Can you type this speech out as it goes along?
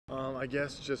I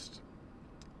guess just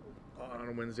on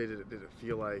a Wednesday, did it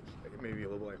feel like maybe a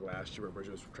little bit like last year where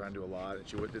Bridget was trying to do a lot and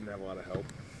she didn't have a lot of help?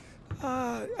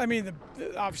 I mean,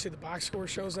 obviously the box score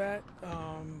shows that,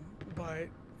 but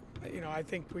I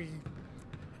think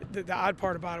the odd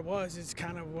part about it was it's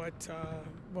kind of what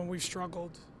when we've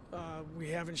struggled, we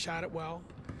haven't shot it well,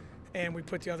 and we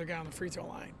put the other guy on the free throw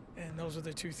line, and those are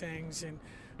the two things. And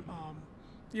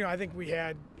I think we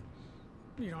had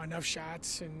enough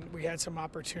shots and we had some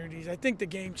opportunities. I think the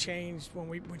game changed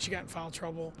when she got in foul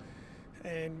trouble.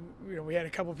 And we had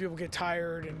a couple of people get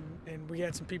tired, and we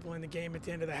had some people in the game at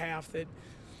the end of the half that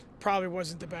probably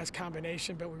wasn't the best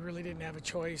combination, but we really didn't have a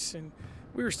choice, and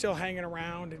we were still hanging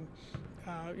around, and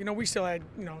we still had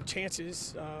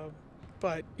chances.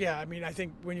 But yeah, I mean, I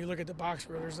think when you look at the box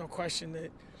score, there's no question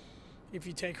that if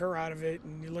you take her out of it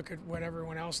and you look at what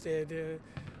everyone else did,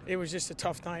 it was just a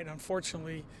tough night.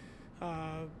 Unfortunately,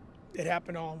 it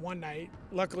happened all in one night.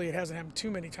 Luckily, it hasn't happened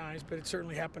too many times, but it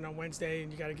certainly happened on Wednesday,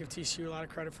 and you got to give TCU a lot of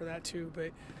credit for that too.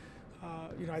 But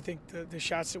I think the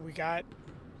shots that we got,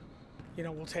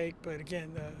 we'll take. But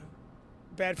again, the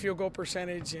bad field goal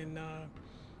percentage and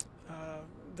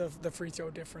the free throw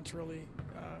difference really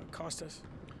cost us.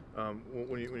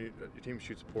 When your team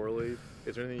shoots poorly,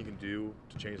 is there anything you can do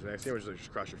to change the next game, or just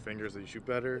cross your fingers that you shoot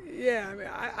better? Yeah, I mean,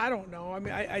 I don't know. I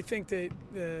mean, I think that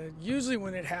usually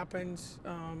when it happens,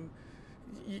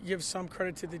 you give some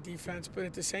credit to the defense, but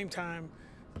at the same time,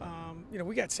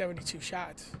 we got 72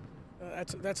 shots.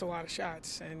 That's a lot of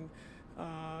shots, and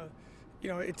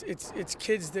it's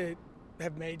kids that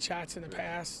have made shots in the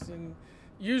past, and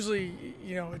usually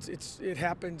it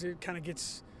happens. It kind of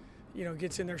gets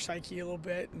in their psyche a little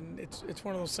bit, and it's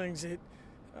one of those things that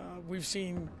we've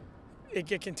seen it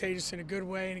get contagious in a good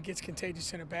way, and it gets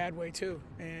contagious in a bad way too.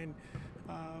 And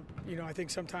I think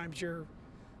sometimes you're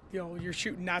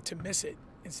shooting not to miss it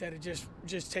instead of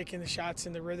just taking the shots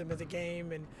in the rhythm of the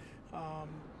game, and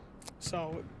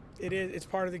so it's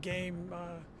part of the game.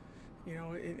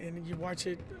 And you watch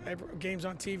it games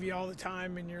on TV all the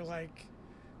time, and you're like,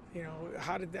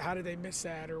 how did they miss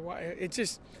that, or why?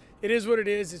 It is what it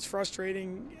is. It's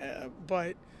frustrating,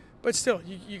 but still,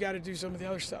 you got to do some of the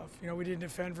other stuff. We didn't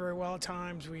defend very well at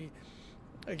times.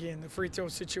 The free throw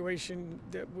situation,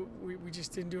 that we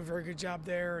just didn't do a very good job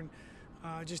there, and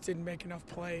just didn't make enough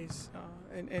plays.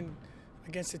 And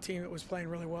against a team that was playing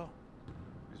really well.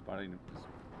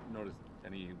 Notice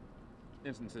any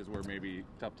instances where maybe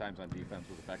tough times on defense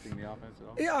was affecting the offense at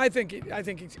all? Yeah, I think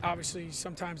it's obviously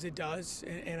sometimes it does,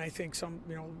 and I think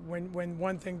when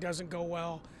one thing doesn't go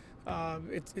well.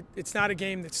 It's not a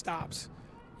game that stops.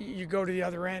 You go to the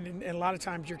other end, and a lot of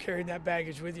times you're carrying that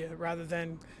baggage with you rather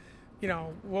than,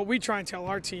 what we try and tell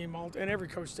our team, and every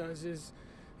coach does, is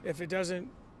if you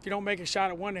don't make a shot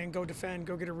at one end, go defend,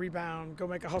 go get a rebound, go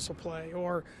make a hustle play.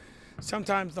 Or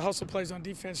sometimes the hustle plays on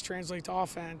defense translate to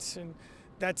offense, and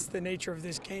that's the nature of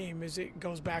this game, is it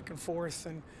goes back and forth.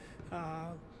 And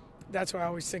that's why I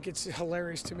always think it's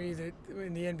hilarious to me that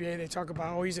in the NBA they talk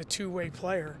about, he's a two-way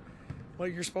player. Well,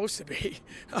 you're supposed to be,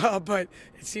 but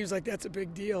it seems like that's a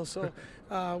big deal. So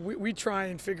we try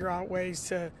and figure out ways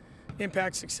to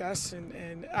impact success,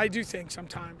 and I do think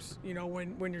sometimes,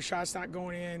 when your shot's not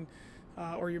going in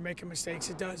or you're making mistakes,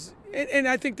 it does. And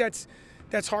I think that's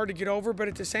hard to get over, but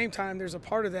at the same time, there's a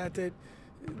part of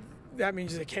that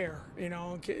means they care.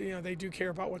 They do care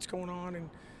about what's going on,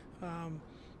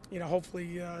 and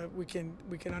hopefully we can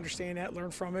understand that, learn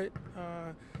from it.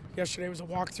 Yesterday was a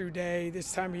walkthrough day.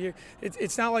 This time of year,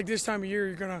 it's not like this time of year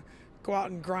you're gonna go out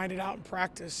and grind it out in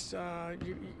practice.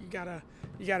 You gotta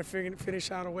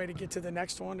finish out a way to get to the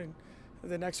next one, and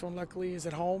the next one luckily is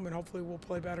at home, and hopefully we'll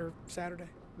play better Saturday.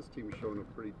 This team has shown a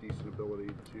pretty decent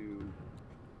ability to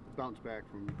bounce back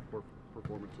from poor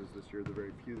performances this year. The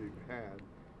very few that you've had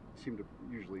seem to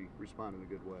usually respond in a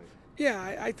good way.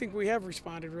 Yeah, I think we have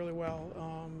responded really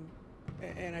well,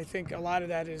 and I think a lot of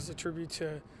that is a tribute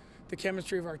to the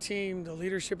chemistry of our team, the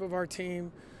leadership of our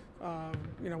team.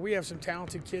 We have some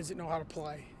talented kids that know how to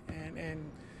play,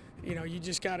 and you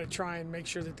just got to try and make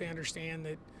sure that they understand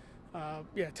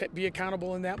that, be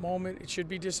accountable in that moment. It should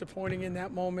be disappointing in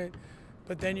that moment,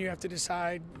 but then you have to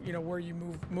decide, where you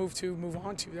move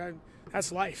on to.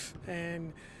 That's life,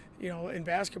 and in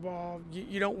basketball,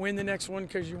 you don't win the next one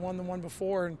because you won the one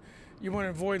before, and you want to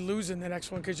avoid losing the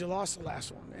next one because you lost the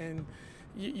last one. And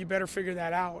you better figure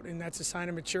that out, and that's a sign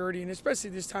of maturity, and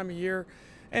especially this time of year.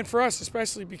 And for us,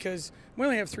 especially because we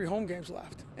only have 3 home games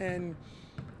left. And,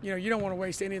 you don't want to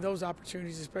waste any of those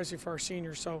opportunities, especially for our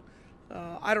seniors. So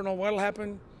I don't know what will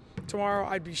happen tomorrow.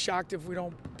 I'd be shocked if we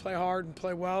don't play hard and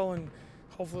play well, and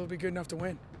hopefully it'll be good enough to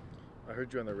win. I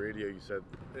heard you on the radio. You said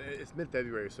it's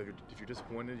mid-February, so if you're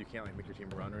disappointed, you can't like make your team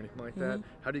run or anything like that.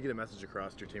 How do you get a message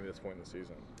across to your team at this point in the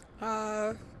season?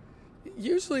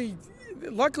 Usually,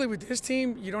 luckily with this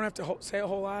team, you don't have to say a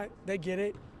whole lot. They get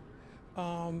it.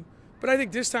 But I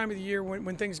think this time of the year,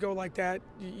 when things go like that,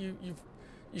 you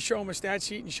show them a stat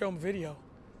sheet and you show them a video,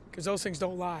 because those things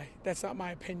don't lie. That's not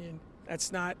my opinion.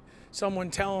 That's not someone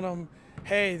telling them,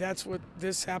 hey, that's what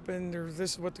this happened, or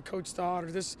this is what the coach thought,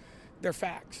 or this. They're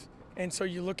facts. And so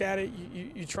you look at it,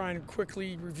 you try and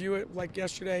quickly review it. Like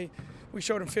yesterday, we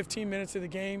showed them 15 minutes of the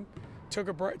game, took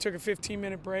a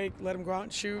 15-minute break, let them go out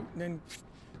and shoot, and then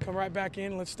come right back in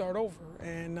and let's start over.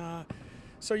 And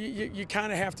so you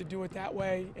kind of have to do it that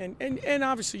way. And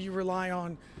obviously you rely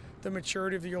on the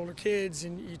maturity of the older kids,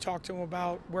 and you talk to them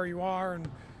about where you are and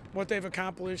what they've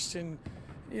accomplished. And,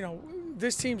 you know,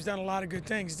 this team's done a lot of good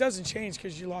things. It doesn't change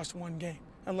because you lost one game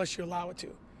unless you allow it to.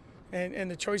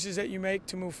 And the choices that you make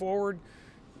to move forward,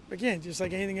 again, just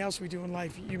like anything else we do in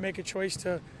life, you make a choice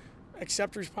to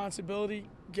accept responsibility,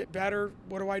 get better.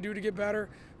 What do I do to get better?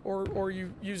 Or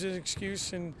you use an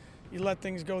excuse and you let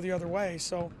things go the other way.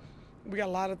 So we got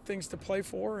a lot of things to play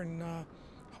for, and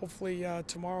hopefully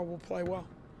tomorrow we'll play well.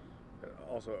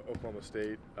 Also, Oklahoma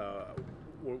State,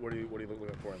 what are you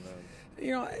looking for in them?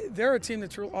 You know, they're a team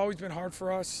that's always been hard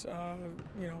for us.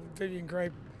 You know, Vivian Gray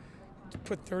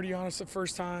put 30 on us the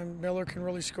first time. Miller can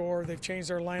really score. They've changed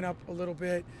their lineup a little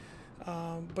bit,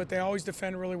 but they always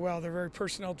defend really well. They're very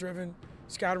personnel-driven.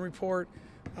 Scouting report,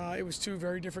 it was two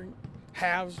very different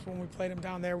halves when we played them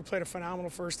down there. We played a phenomenal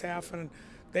first half, and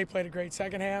they played a great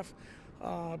second half.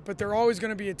 But they're always going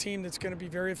to be a team that's going to be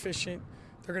very efficient.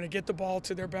 They're going to get the ball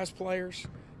to their best players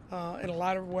in a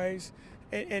lot of ways.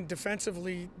 And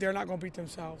defensively, they're not going to beat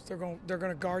themselves. They're going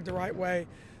to guard the right way.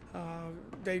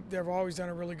 They've always done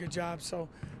a really good job. So,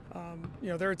 you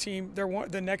know, they're a team. They're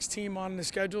the next team on the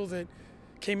schedule that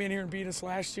came in here and beat us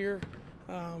last year.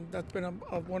 That's been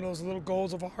one of those little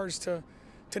goals of ours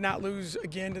to not lose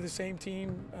again to the same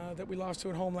team that we lost to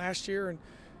at home last year. And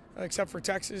except for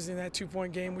Texas in that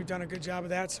 2-point game, we've done a good job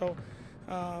of that. So,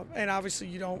 and obviously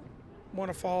you don't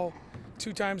want to fall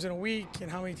 2 times in a week.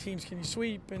 And how many teams can you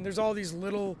sweep? And there's all these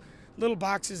little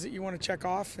boxes that you want to check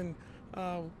off. And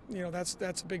you know, that's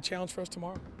a big challenge for us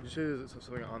tomorrow. Did you say there's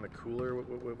something on the cooler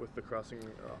with the crossing?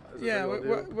 Yeah,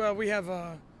 well, we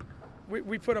have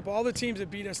we put up all the teams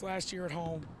that beat us last year at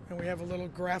home, and we have a little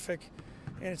graphic,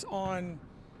 and it's on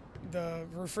the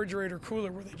refrigerator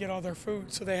cooler where they get all their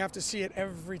food, so they have to see it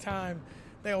every time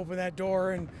they open that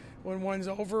door. And when one's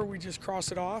over, we just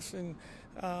cross it off, and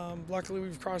luckily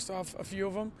we've crossed off a few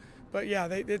of them. But yeah,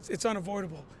 it's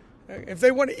unavoidable. If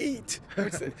they want to eat,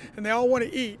 and they all want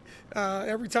to eat,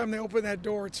 every time they open that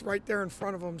door, it's right there in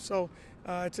front of them. So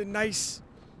it's a nice,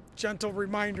 gentle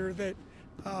reminder that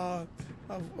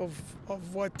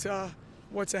of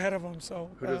what's ahead of them. So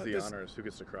who does the honors? Who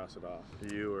gets to cross it off?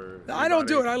 You or anybody? I don't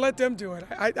do it. I let them do it.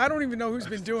 I don't even know who's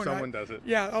been doing it. Someone does it.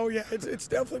 Yeah. Oh yeah. It's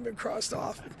definitely been crossed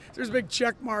off. There's a big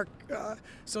check mark.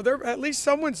 So there at least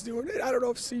someone's doing it. I don't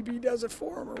know if CB does it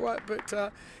for them or what, but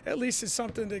at least it's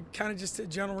something to kind of just a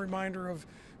gentle reminder of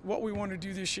what we want to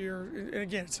do this year. And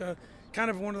again, it's a kind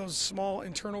of one of those small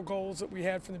internal goals that we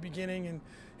had from the beginning, and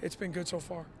it's been good so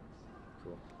far.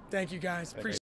 Cool. Thank you guys. Appreciate it.